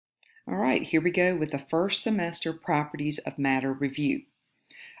All right, here we go with the first semester properties of matter review.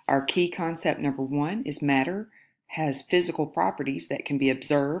 Our key concept number 1 is matter has physical properties that can be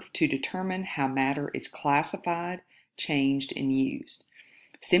observed to determine how matter is classified, changed, and used.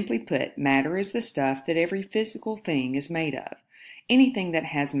 Simply put, matter is the stuff that every physical thing is made of. Anything that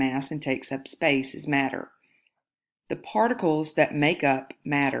has mass and takes up space is matter. The particles that make up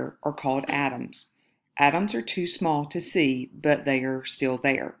matter are called atoms. Atoms are too small to see, but they are still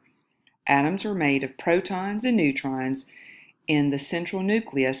there. Atoms are made of protons and neutrons in the central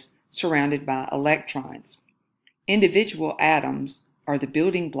nucleus surrounded by electrons. Individual atoms are the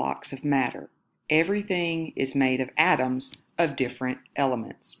building blocks of matter. Everything is made of atoms of different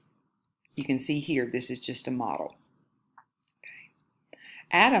elements. You can see here, this is just a model.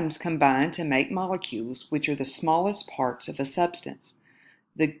 Atoms combine to make molecules, which are the smallest parts of a substance.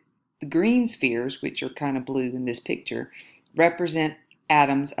 The green spheres, which are kind of blue in this picture, represent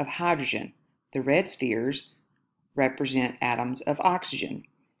atoms of hydrogen. The red spheres represent atoms of oxygen.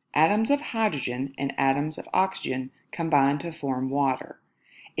 Atoms of hydrogen and atoms of oxygen combine to form water.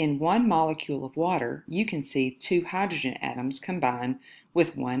 In one molecule of water, you can see 2 hydrogen atoms combine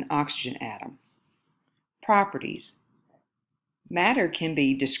with 1 oxygen atom. Properties. Matter can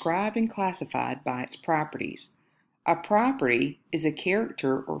be described and classified by its properties. A property is a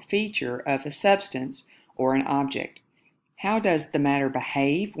character or feature of a substance or an object. How does the matter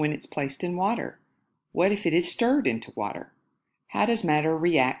behave when it's placed in water? What if it is stirred into water? How does matter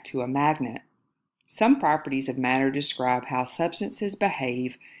react to a magnet? Some properties of matter describe how substances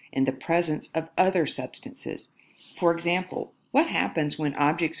behave in the presence of other substances. For example, what happens when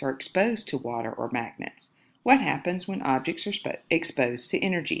objects are exposed to water or magnets? What happens when objects are exposed to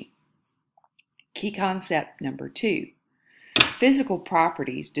energy? Key concept number 2. Physical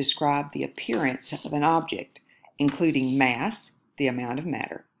properties describe the appearance of an object, including mass, the amount of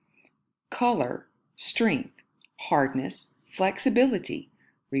matter, color, strength, hardness, flexibility,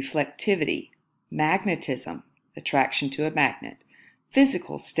 reflectivity, magnetism, attraction to a magnet,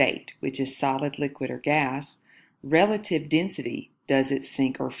 physical state, which is solid, liquid, or gas, relative density, does it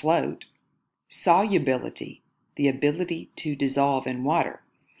sink or float, solubility, the ability to dissolve in water,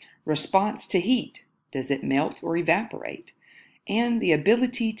 response to heat, does it melt or evaporate, and the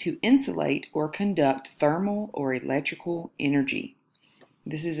ability to insulate or conduct thermal or electrical energy.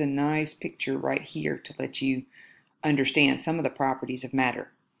 This is a nice picture right here to let you understand some of the properties of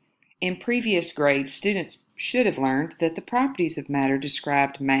matter. In previous grades, students should have learned that the properties of matter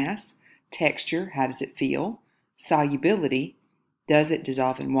described mass, texture, how does it feel, solubility, does it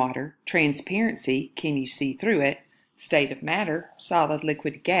dissolve in water, transparency, can you see through it, state of matter, solid,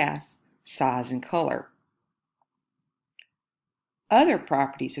 liquid, gas, size and color. Other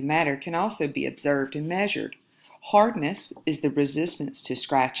properties of matter can also be observed and measured. Hardness is the resistance to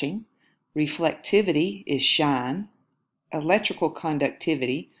scratching. Reflectivity is shine. Electrical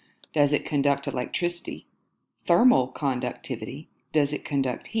conductivity, does it conduct electricity? Thermal conductivity, does it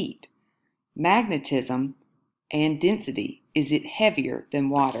conduct heat? Magnetism and density, is it heavier than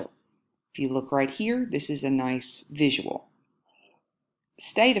water? If you look right here, this is a nice visual.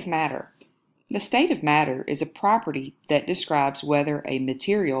 State of matter. The state of matter is a property that describes whether a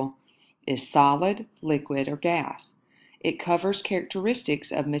material is solid, liquid, or gas. It covers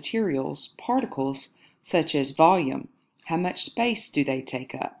characteristics of materials, particles, such as volume, how much space do they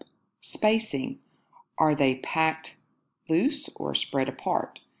take up, spacing, are they packed loose or spread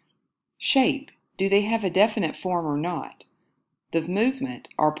apart, shape, do they have a definite form or not, the movement,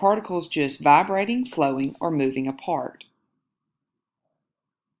 are particles just vibrating, flowing, or moving apart.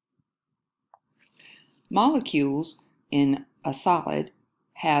 Molecules in a solid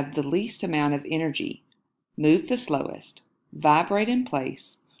have the least amount of energy, move the slowest, vibrate in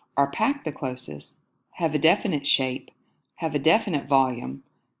place, are packed the closest, have a definite shape, have a definite volume,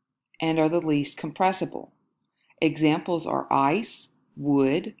 and are the least compressible. Examples are ice,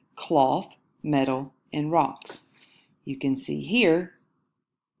 wood, cloth, metal, and rocks. You can see here,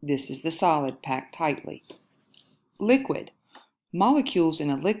 this is the solid packed tightly. Liquid. Molecules in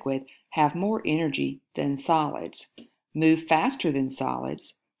a liquid have more energy than solids, move faster than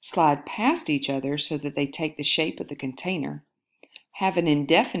solids, slide past each other so that they take the shape of the container, have an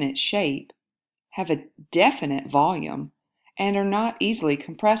indefinite shape, have a definite volume, and are not easily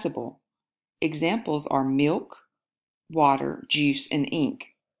compressible. Examples are milk, water, juice, and ink.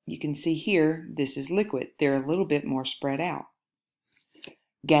 You can see here, this is liquid. They're a little bit more spread out.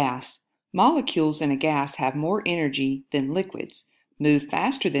 Gas. Molecules in a gas have more energy than liquids, move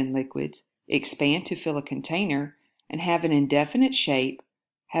faster than liquids, expand to fill a container, and have an indefinite shape,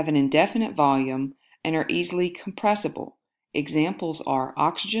 have an indefinite volume, and are easily compressible. Examples are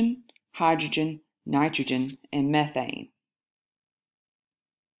oxygen, hydrogen, nitrogen, and methane.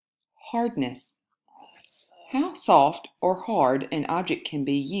 Hardness. How soft or hard an object can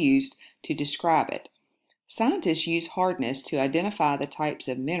be used to describe it. Scientists use hardness to identify the types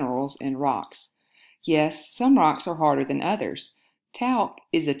of minerals in rocks. Yes, some rocks are harder than others. Talc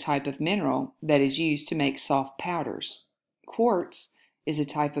is a type of mineral that is used to make soft powders. Quartz is a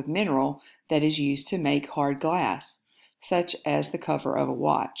type of mineral that is used to make hard glass, such as the cover of a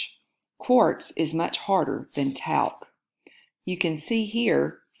watch. Quartz is much harder than talc. You can see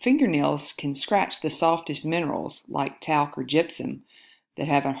here, fingernails can scratch the softest minerals, like talc or gypsum, that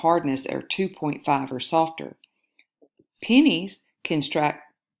have a hardness of 2.5 or softer. Pennies can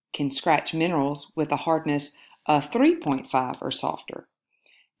scratch minerals with a hardness of 3.5 or softer.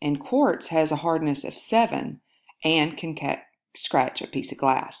 And quartz has a hardness of 7 and can scratch a piece of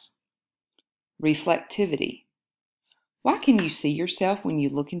glass. Reflectivity. Why can you see yourself when you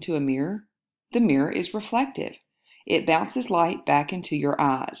look into a mirror? The mirror is reflective. It bounces light back into your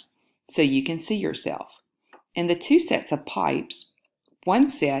eyes, so you can see yourself. And the two sets of pipes, one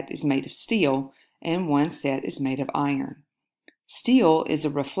set is made of steel and one set is made of iron. Steel is a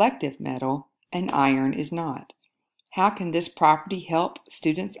reflective metal and iron is not. How can this property help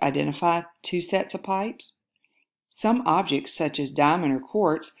students identify two sets of pipes? Some objects, such as diamond or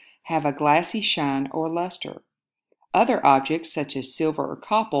quartz, have a glassy shine or luster. Other objects, such as silver or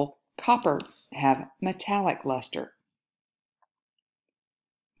copper, have metallic luster.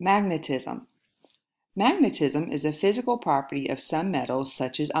 Magnetism. Magnetism is a physical property of some metals,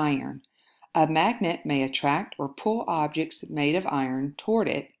 such as iron. A magnet may attract or pull objects made of iron toward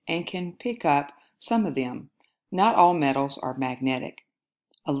it and can pick up some of them. Not all metals are magnetic.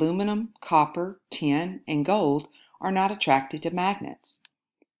 Aluminum, copper, tin, and gold are not attracted to magnets.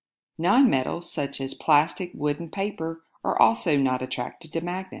 Nonmetals, such as plastic, wood, and paper, are also not attracted to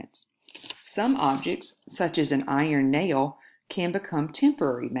magnets. Some objects, such as an iron nail, can become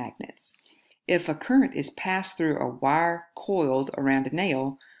temporary magnets if a current is passed through a wire coiled around a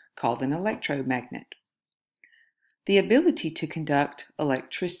nail, called an electromagnet. The ability to conduct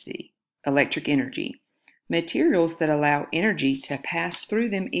electric energy. Materials that allow energy to pass through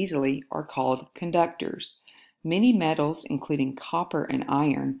them easily are called conductors. Many metals, including copper and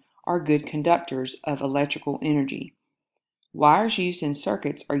iron, are good conductors of electrical energy. Wires used in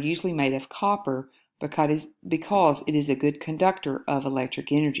circuits are usually made of copper because it is a good conductor of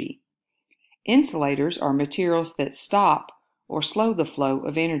electric energy. Insulators are materials that stop or slow the flow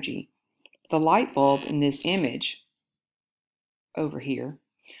of energy. The light bulb in this image over here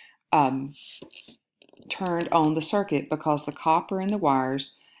turned on the circuit because the copper in the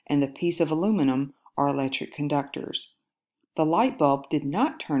wires and the piece of aluminum are electric conductors. The light bulb did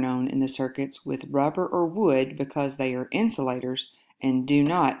not turn on in the circuits with rubber or wood because they are insulators and do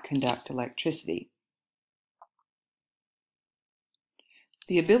not conduct electricity.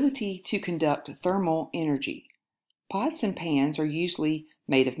 The ability to conduct thermal energy. Pots and pans are usually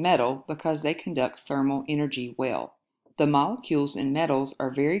made of metal because they conduct thermal energy well. The molecules in metals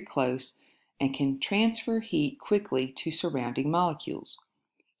are very close and can transfer heat quickly to surrounding molecules.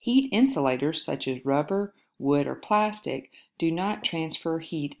 Heat insulators such as rubber, wood, or plastic do not transfer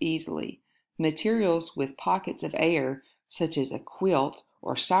heat easily. Materials with pockets of air, such as a quilt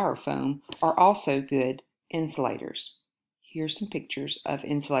or styrofoam, are also good insulators. Here's some pictures of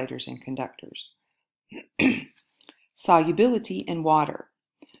insulators and conductors. Solubility in water.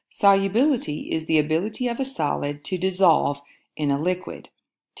 Solubility is the ability of a solid to dissolve in a liquid.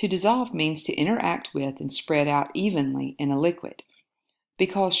 To dissolve means to interact with and spread out evenly in a liquid.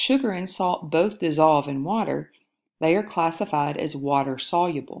 Because sugar and salt both dissolve in water, they are classified as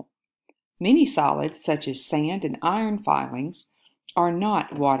water-soluble. Many solids, such as sand and iron filings, are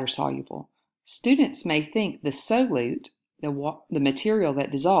not water-soluble. Students may think the solute, the material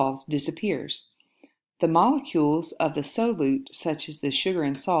that dissolves, disappears. The molecules of the solute, such as the sugar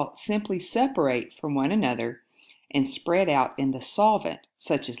and salt, simply separate from one another and spread out in the solvent,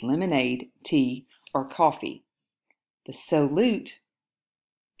 such as lemonade, tea, or coffee. The solute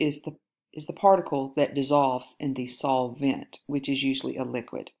is the particle that dissolves in the solvent, which is usually a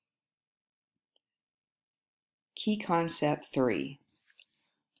liquid. Key Concept 3.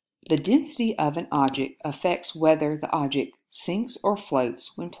 The density of an object affects whether the object sinks or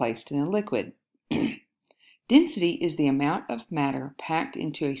floats when placed in a liquid. Density is the amount of matter packed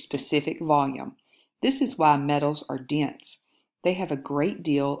into a specific volume. This is why metals are dense. They have a great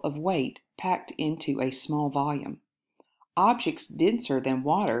deal of weight packed into a small volume. Objects denser than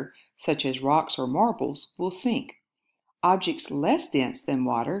water, such as rocks or marbles, will sink. Objects less dense than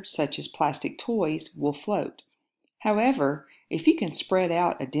water, such as plastic toys, will float. However, If you can spread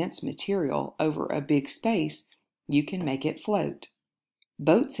out a dense material over a big space, you can make it float.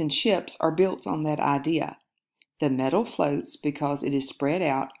 Boats and ships are built on that idea. The metal floats because it is spread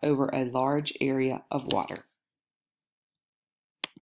out over a large area of water.